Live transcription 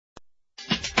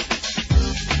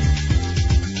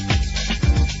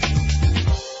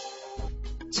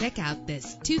Check out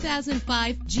this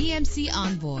 2005 GMC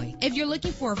Envoy. If you're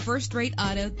looking for a first-rate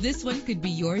auto, this one could be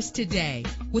yours today.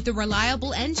 With a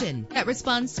reliable engine that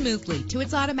responds smoothly to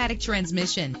its automatic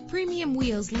transmission, premium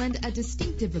wheels lend a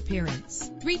distinctive appearance.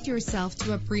 Treat yourself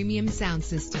to a premium sound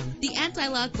system. The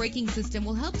anti-lock braking system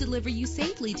will help deliver you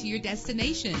safely to your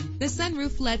destination. The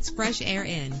sunroof lets fresh air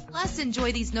in. Plus,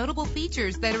 enjoy these notable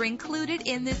features that are included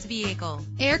in this vehicle: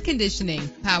 air conditioning,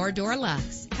 power door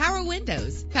locks, power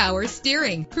windows, power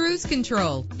steering, cruise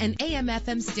control, an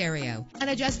AM/FM stereo, an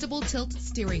adjustable tilt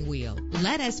steering wheel.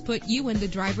 Let us put you in the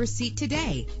driver's seat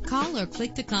today. Call or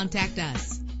click to contact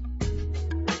us.